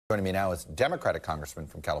Joining me now is Democratic Congressman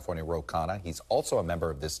from California, Khanna. He's also a member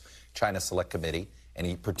of this China Select Committee, and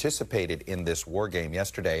he participated in this war game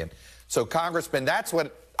yesterday. And so, Congressman, that's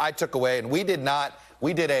what I took away, and we did a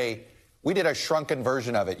shrunken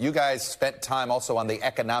version of it. You guys spent time also on the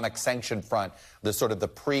economic sanction front, the sort of the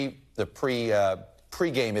pre-game,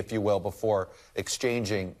 if you will, before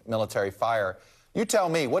exchanging military fire. You tell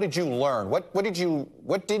me, what did you learn? What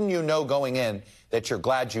didn't you know going in that you're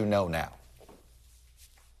glad you know now?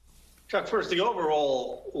 Chuck, first, the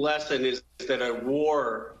overall lesson is that a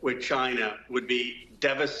war with China would be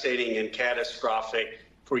devastating and catastrophic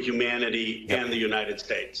for humanity and the United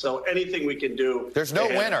States. So anything we can do. There's no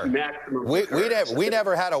winner. We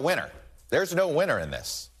never had a winner. There's no winner in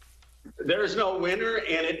this. There's no winner,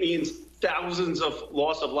 and it means thousands of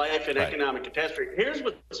loss of life and economic catastrophe. Here's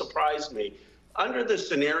what surprised me. Under this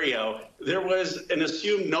scenario, there was an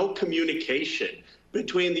assumed no communication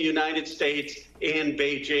between the United States and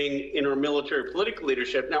Beijing in our military political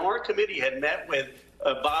leadership. Now, our committee had met with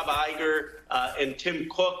Bob Iger and Tim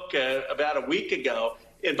Cook about a week ago,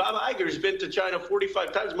 and Bob Iger's been to China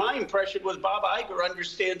 45 times. My impression was Bob Iger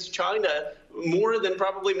understands China more than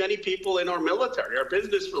probably many people in our military. Our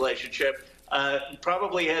business relationship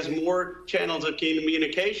probably has more channels of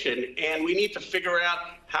communication, and we need to figure out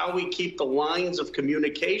how we keep the lines of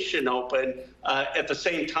communication open at the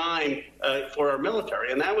same time for our military.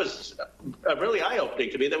 And that was really eye-opening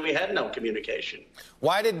to me that we had no communication.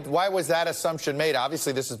 Why was that assumption made?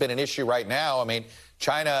 Obviously, this has been an issue right now. I mean,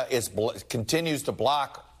 China continues to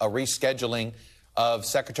block a rescheduling of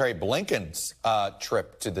Secretary Blinken's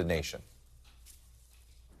trip to the nation.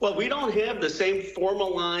 Well, we don't have the same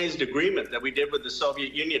formalized agreement that we did with the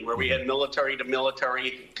Soviet Union, where we had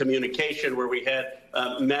military-to-military communication, where we had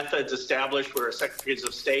methods established where secretaries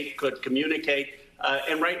of state could communicate.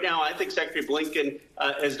 And right now, I think Secretary Blinken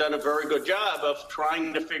has done a very good job of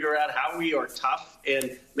trying to figure out how we are tough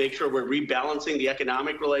and make sure we're rebalancing the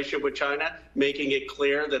economic relationship with China, making it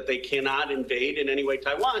clear that they cannot invade in any way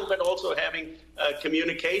Taiwan, but also having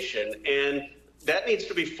communication. And that needs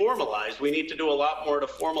to be formalized. We need to do a lot more to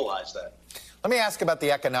formalize that. Let me ask about the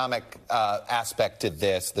economic aspect to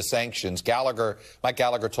this, the sanctions. Mike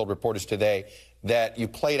Gallagher told reporters today that you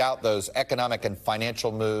played out those economic and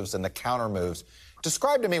financial moves and the counter moves.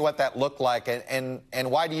 Describe to me what that looked like, and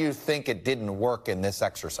why do you think it didn't work in this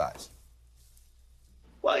exercise?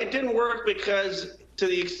 Well, it didn't work because to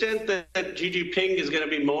the extent that Xi Jinping is going to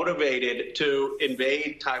be motivated to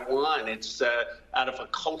invade Taiwan, it's out of a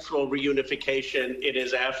cultural reunification. It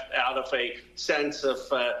is out of a sense of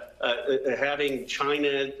having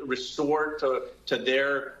China restore to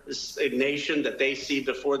their nation that they see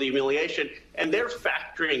before the humiliation. And they're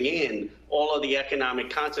factoring in all of the economic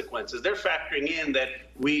consequences. They're factoring in that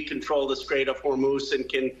we control the Strait of Hormuz and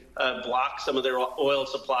can block some of their oil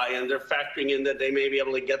supply. And they're factoring in that they may be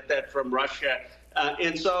able to get that from Russia.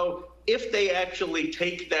 And so if they actually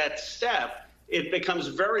take that step, it becomes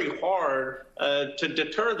very hard to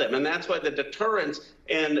deter them. And that's why the deterrence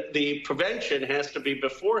and the prevention has to be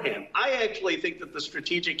beforehand. I actually think that the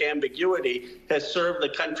strategic ambiguity has served the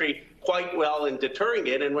country quite well in deterring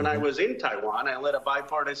it. And when I was in Taiwan, I led a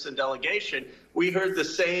bipartisan delegation. We heard the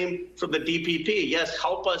same from the DPP. Yes,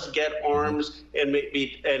 help us get arms and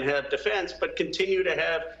have defense, but continue to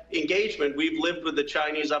have engagement. We've lived with the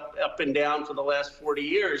Chinese up and down for the last 40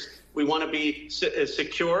 years. We want to be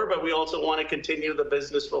secure, but we also want to continue the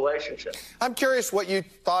business relationship. I'm curious what you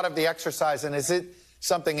thought of the exercise, and is it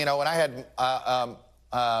something, you know, when I had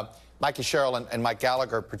Mikey Sherrill and Mike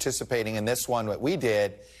Gallagher participating in this one, what we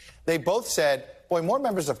did, they both said, boy, more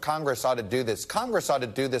members of Congress ought to do this. Congress ought to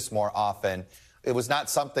do this more often. It was not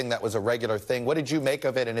something that was a regular thing. What did you make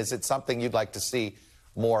of it, and is it something you'd like to see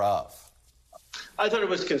more of? I thought it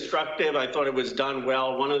was constructive. I thought it was done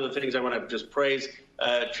well. One of the things I want to just praise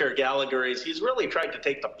Chair Gallagher is he's really tried to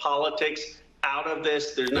take the politics out of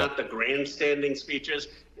this. There's not the grandstanding speeches,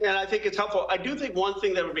 and I think it's helpful. I do think one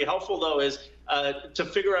thing that would be helpful, though, is to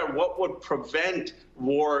figure out what would prevent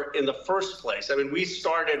war in the first place. I mean, we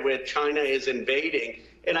started with China is invading,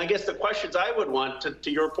 and I guess the questions I would want, to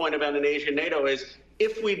your point about an Asian NATO, is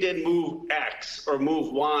if we did move X or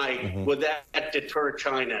move Y, would that deter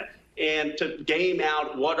China? And to game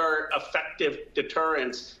out what are effective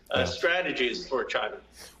deterrence strategies for China.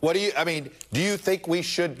 What do you think we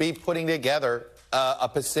should be putting together a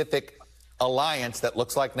Pacific alliance that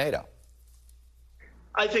looks like NATO?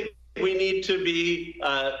 I think we need to be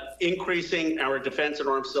increasing our defense and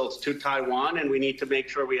arms sales to Taiwan, and we need to make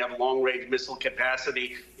sure we have long-range missile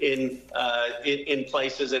capacity in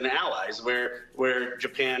places and allies where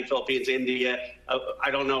Japan, Philippines, India.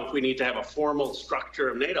 I don't know if we need to have a formal structure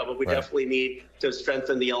of NATO, but we definitely need to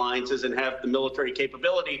strengthen the alliances and have the military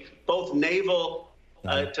capability, both naval.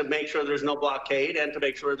 To make sure there's no blockade and to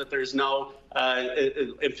make sure that there's no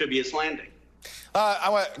amphibious landing. I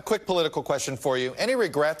want a quick political question for you. Any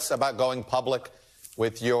regrets about going public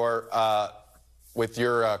with your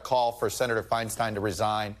call for Senator Feinstein to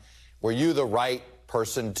resign? Were you the right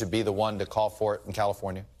person to be the one to call for it in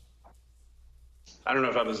California? I don't know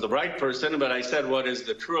if I was the right person, but I said what is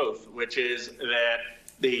the truth, which is that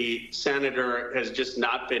the senator has just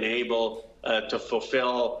not been able to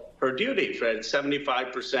fulfill her duties, right?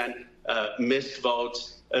 75% missed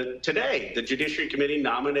votes. Today, the Judiciary Committee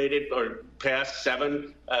nominated or passed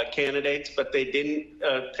 7 candidates, but they didn't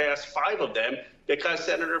pass 5 of them because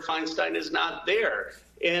Senator Feinstein is not there.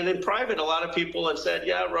 And in private, a lot of people have said,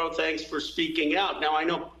 yeah, Ro, thanks for speaking out. Now, I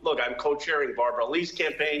know, look, I'm co-chairing Barbara Lee's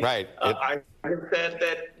campaign. Right. I said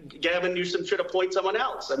that Gavin Newsom should appoint someone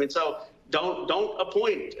else. I mean, so don't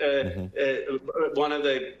appoint one of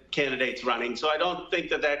the candidates running. So I don't think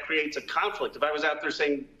that creates a conflict. If I was out there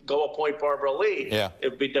saying, go appoint Barbara Lee, it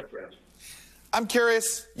would be different. I'm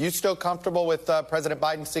curious, you still comfortable with President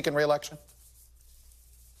Biden seeking re-election?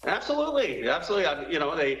 Absolutely. Absolutely. You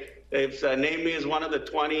know, they've named me as one of the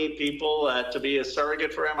 20 people to be a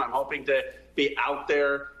surrogate for him. I'm hoping to be out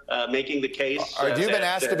there making the case. Have you been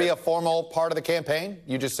asked to be a formal part of the campaign?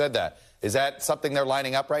 You just said that. Is that something they're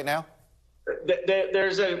lining up right now?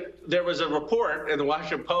 There was a report in the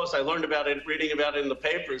Washington Post. I learned about it, reading about it in the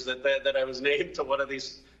papers, that I was named to one of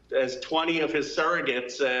these as 20 of his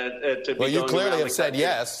surrogates to be. Well, you clearly have said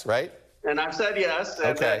yes, right? And I've said yes.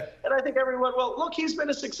 And, okay. And I think everyone, well, look, he's been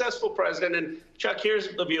a successful president. And Chuck, here's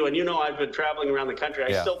the view. And you know, I've been traveling around the country.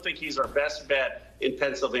 I still think he's our best bet in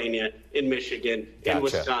Pennsylvania, in Michigan, in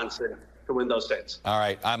Wisconsin to win those states. All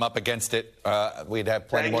right. I'm up against it. We'd have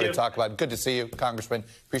plenty more to talk about. Good to see you, Congressman.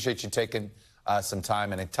 Appreciate you taking some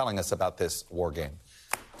time and telling us about this war game.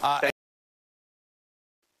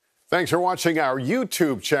 Thanks for watching our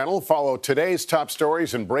YouTube channel. Follow today's top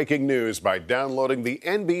stories and breaking news by downloading the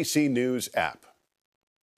NBC News app.